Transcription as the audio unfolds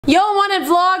Y'all wanted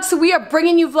vlogs, so we are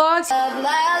bringing you vlogs.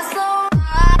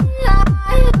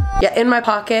 Yeah, in my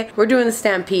pocket, we're doing the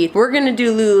Stampede. We're gonna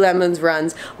do Lululemon's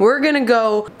runs. We're gonna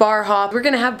go bar hop. We're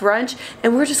gonna have brunch,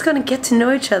 and we're just gonna get to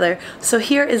know each other. So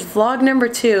here is vlog number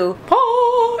 2.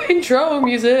 Oh, intro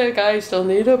music. I still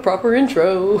need a proper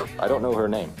intro. I don't know her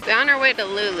name. We're on our way to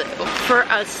Lulu for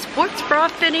a sports bra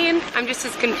fitting. I'm just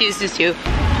as confused as you.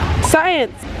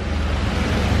 Science.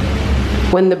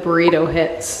 When the burrito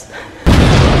hits.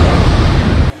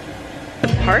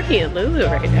 Party at Lulu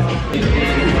right now.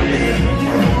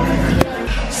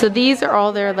 So these are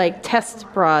all their like test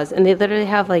bras, and they literally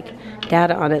have like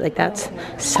data on it. Like that's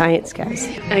science, guys.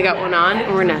 And I got one on,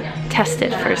 and we're gonna test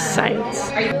it for science.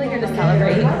 Are you really here to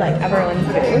celebrate like everyone's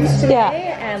boobs today?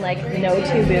 Yeah. And like no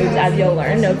two boobs, as you'll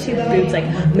learn, no two boobs like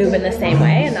move in the same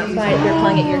way, and that's why you're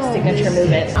calling it your signature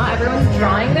movement. Everyone's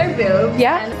drawing their boobs.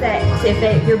 Yeah. And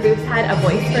if your boobs had a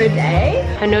voice for a day.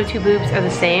 I know two boobs are the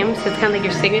same, so it's kind of like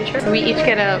your signature. So we each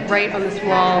get to write on this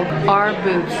wall our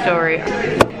boob story.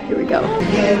 Here we go.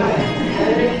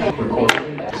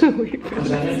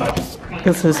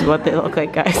 This is what they look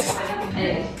like, guys.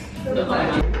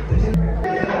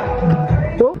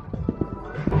 Whoa.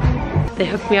 They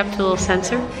hooked me up to a little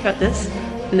sensor. Got this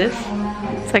and this.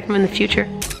 It's like I'm in the future.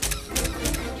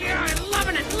 Yeah, I'm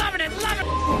loving it, loving it, loving it.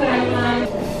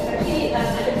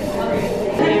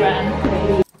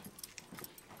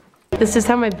 This is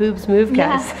how my boobs move,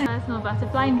 guys. Yeah, personal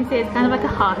butterfly. You can see it's kind of like a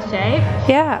heart shape.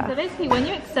 Yeah. So basically, when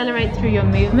you accelerate through your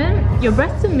movement, your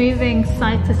breasts are moving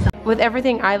side to side. With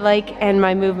everything I like and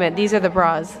my movement, these are the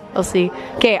bras. I'll see.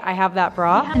 Okay, I have that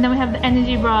bra. Yeah. And then we have the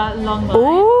energy bra long line.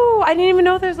 Ooh, I didn't even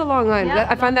know there's a long line. Yeah,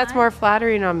 I find that's more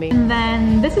flattering on me. And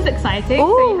then this is exciting. Ooh.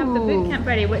 So you have the boot camp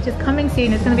ready, which is coming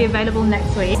soon. It's going to be available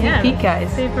next week. Sneak peek,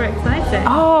 guys. Super exciting.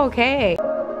 Oh, okay.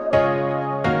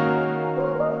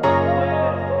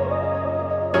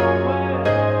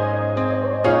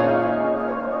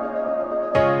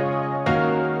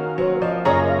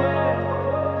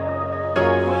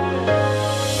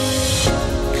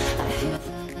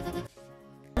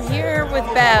 With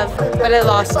Bev, but I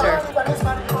lost her.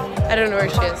 I don't know where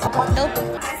she is. Nope.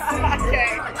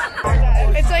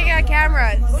 It's like a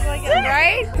camera,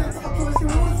 right?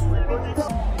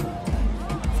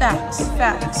 Facts,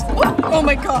 facts. Oh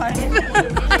my god.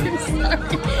 I'm sorry.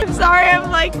 I'm sorry I'm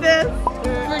like this.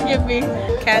 Forgive me.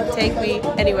 Can't take me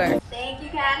anywhere. Thank you,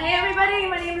 Kat. Hey everybody,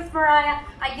 my name is Mariah.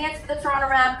 I dance for the Toronto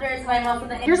Raptors. I'm also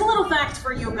the... Here's a little fact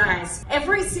for you guys.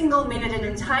 Every single minute, an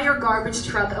entire garbage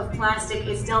truck of plastic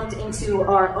is dumped into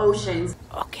our oceans.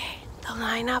 Okay, the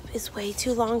lineup is way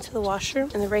too long to the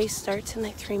washroom, and the race starts in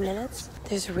like 3 minutes.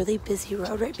 There's a really busy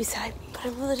road right beside me, but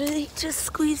I'm literally just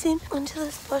squeezing onto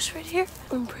this bush right here.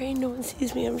 I'm praying no one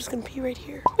sees me. I'm just gonna pee right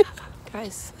here.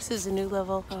 Guys, this is a new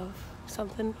level of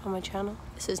something on my channel.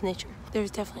 This is nature.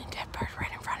 There's definitely a dead bird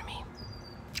right in front of me.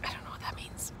 I don't know what that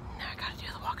means. Now I gotta do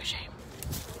the walk of shame.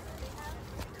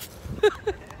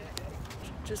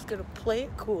 Just gonna play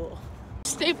it cool.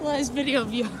 Stabilized video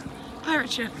of you. Pirate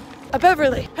ship. A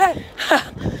Beverly. Hey.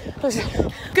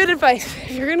 Listen, good advice.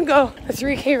 If you're gonna go a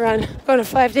 3K run, go on a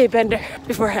 5-day bender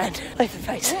beforehand. Life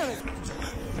advice.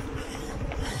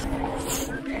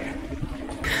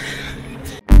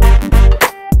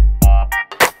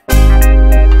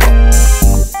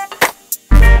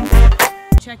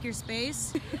 Check your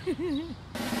space.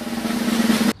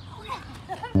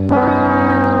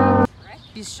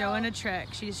 She's showing a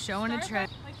trick. She's showing a trick.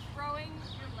 Like throwing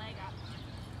your leg up.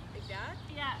 Like that?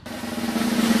 Yeah.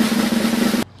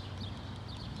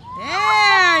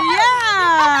 There,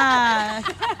 yeah!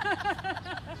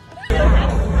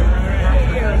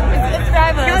 It's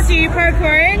fabulous. Keltie,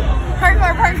 parkouring?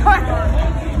 Parkour.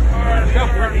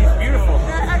 He's beautiful.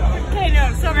 Okay, no,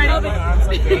 so ready.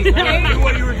 Do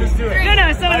what you were just doing.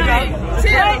 No, so ready. 2,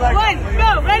 1, go,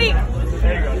 ready?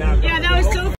 There you go. Now Yeah, that was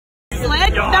so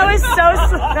slick. That was so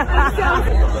slick.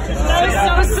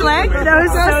 That was so slick. That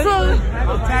was so slick.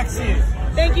 I'll taxi you.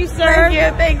 Thank you, sir.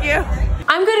 Thank you.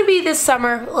 I'm gonna be this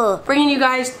summer bringing you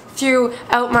guys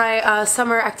throughout my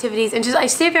summer activities, and I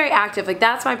stay very active. Like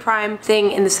that's my prime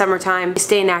thing in the summertime, is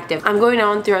staying active. I'm going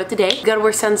on throughout the day. Gotta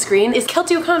wear sunscreen. It's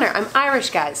Keltie O'Connor. I'm Irish,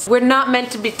 guys. We're not meant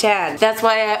to be tan. That's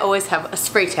why I always have a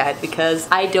spray tan, because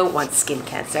I don't want skin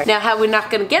cancer. Now, how we're not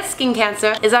gonna get skin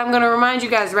cancer is I'm gonna remind you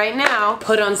guys right now,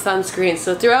 put on sunscreen.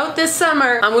 So throughout this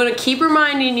summer, I'm gonna keep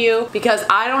reminding you, because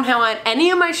I don't want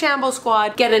any of my Shamble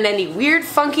squad getting any weird,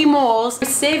 funky moles. We're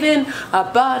saving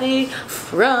our body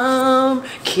from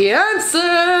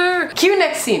cancer. Cue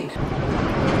next scene.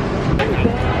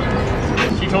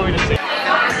 She told me to say.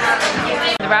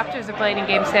 The Raptors are playing in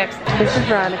Game 6. This is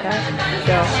Veronica.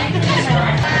 So.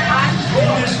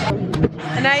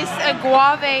 A nice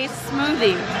guave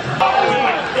smoothie.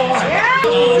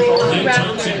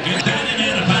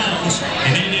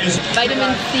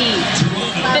 Vitamin C.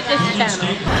 Fitness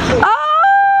channel. Oh!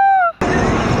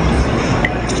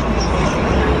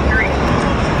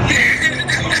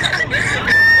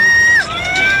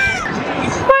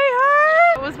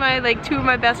 Like two of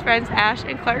my best friends, Ash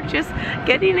and Clark, just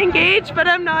getting engaged, but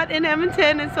I'm not in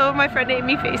Edmonton, and so my friend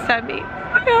Amy FaceTimed me.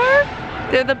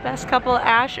 They're the best couple,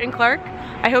 Ash and Clark.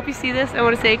 I hope you see this. I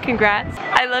want to say congrats.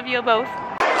 I love you both.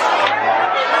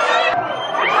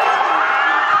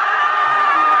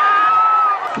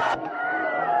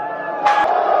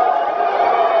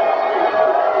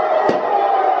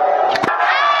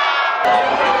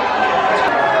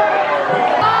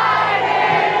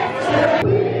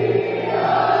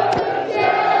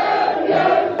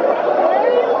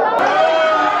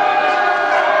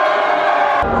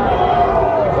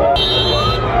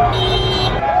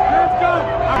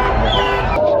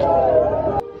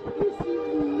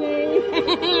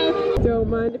 Don't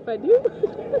mind if I do.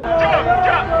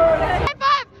 High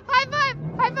five! High five!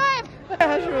 High five!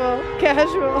 Casual.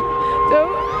 Casual.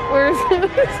 Don't. Where's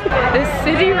this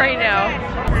city right now?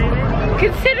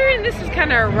 Considering this is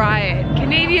kind of a riot,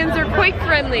 Canadians are quite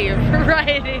friendly for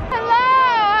rioting. Hello!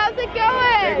 How's it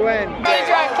going? Big win. Good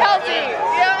job, Keltie!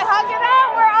 Yeah, hugging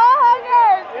out! We're all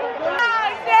huggers! Oh,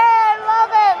 yeah!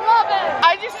 Love it! Love it!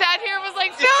 I just sat here and was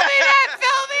like, filming it!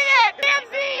 Filming it!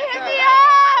 Nancy, hit me up!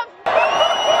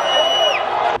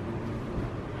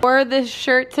 Wore this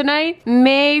shirt tonight,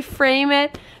 may frame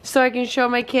it so I can show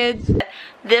my kids.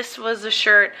 This was the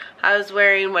shirt I was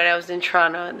wearing when I was in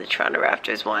Toronto and the Toronto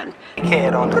Raptors won.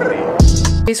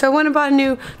 So I went and bought a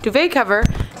new duvet cover,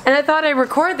 and I thought I'd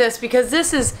record this because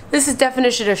this is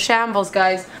definition of shambles,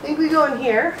 guys. I think we go in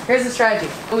here. Here's the strategy.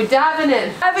 We diving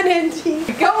in. Diving in, team.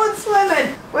 Going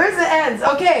swimming. Where's the ends?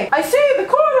 Okay, I see the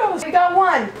corners. We got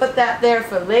one. Put that there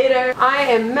for later. I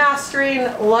am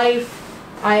mastering life.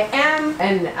 I am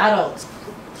an adult.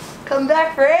 Come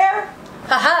back for air.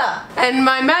 Haha. And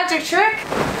my magic trick.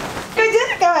 I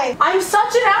did it, guys. I'm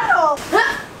such an adult.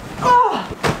 Oh,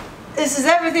 this is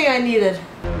everything I needed.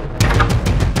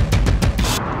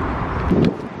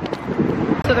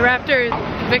 So the Raptors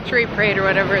victory parade or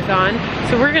whatever is on.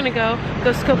 So we're gonna go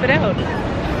scope it out.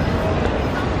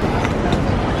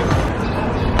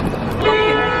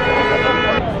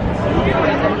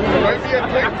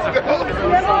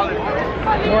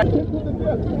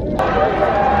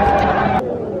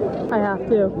 I have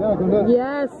to.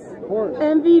 Yes.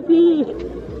 MVP.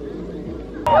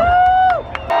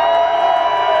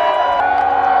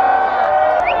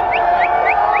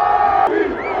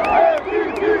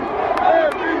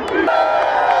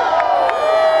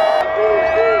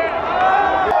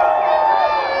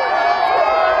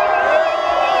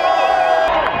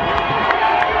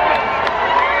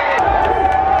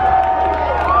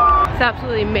 It's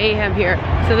absolutely mayhem here.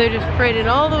 So they're just parading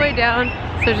all the way down.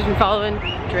 So just following.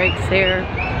 Drake's here.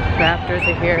 Raptors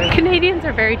are here. Canadians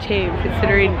are very tame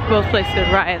considering most places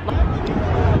are riot.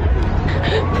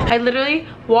 I literally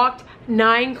walked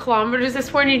 9 kilometers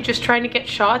this morning just trying to get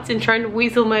shots and trying to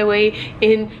weasel my way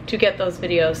in to get those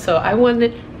videos. So I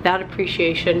wanted that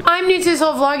appreciation. I'm new to this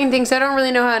whole vlogging thing, so I don't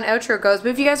really know how an outro goes, but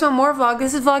if you guys want more vlog,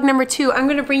 this is vlog number 2. I'm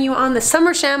gonna bring you on the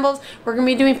summer shambles. We're gonna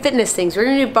be doing fitness things. We're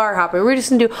gonna do bar hopping. We're just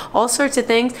gonna do all sorts of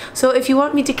things. So if you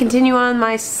want me to continue on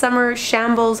my summer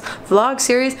shambles vlog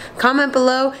series, comment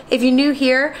below. If you're new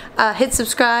here, hit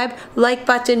subscribe, like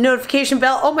button, notification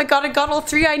bell. Oh my god, I got all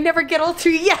 3. I never get all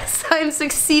 3. Yes, I'm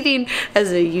succeeding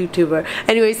as a YouTuber.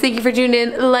 Anyways, thank you for tuning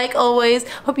in. Like always,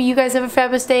 hope you guys have a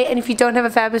fabulous day, and if you don't have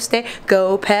a fabulous day,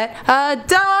 go pet a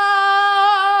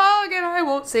dog, and I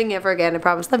won't sing ever again, I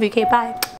promise. Love you, okay, bye.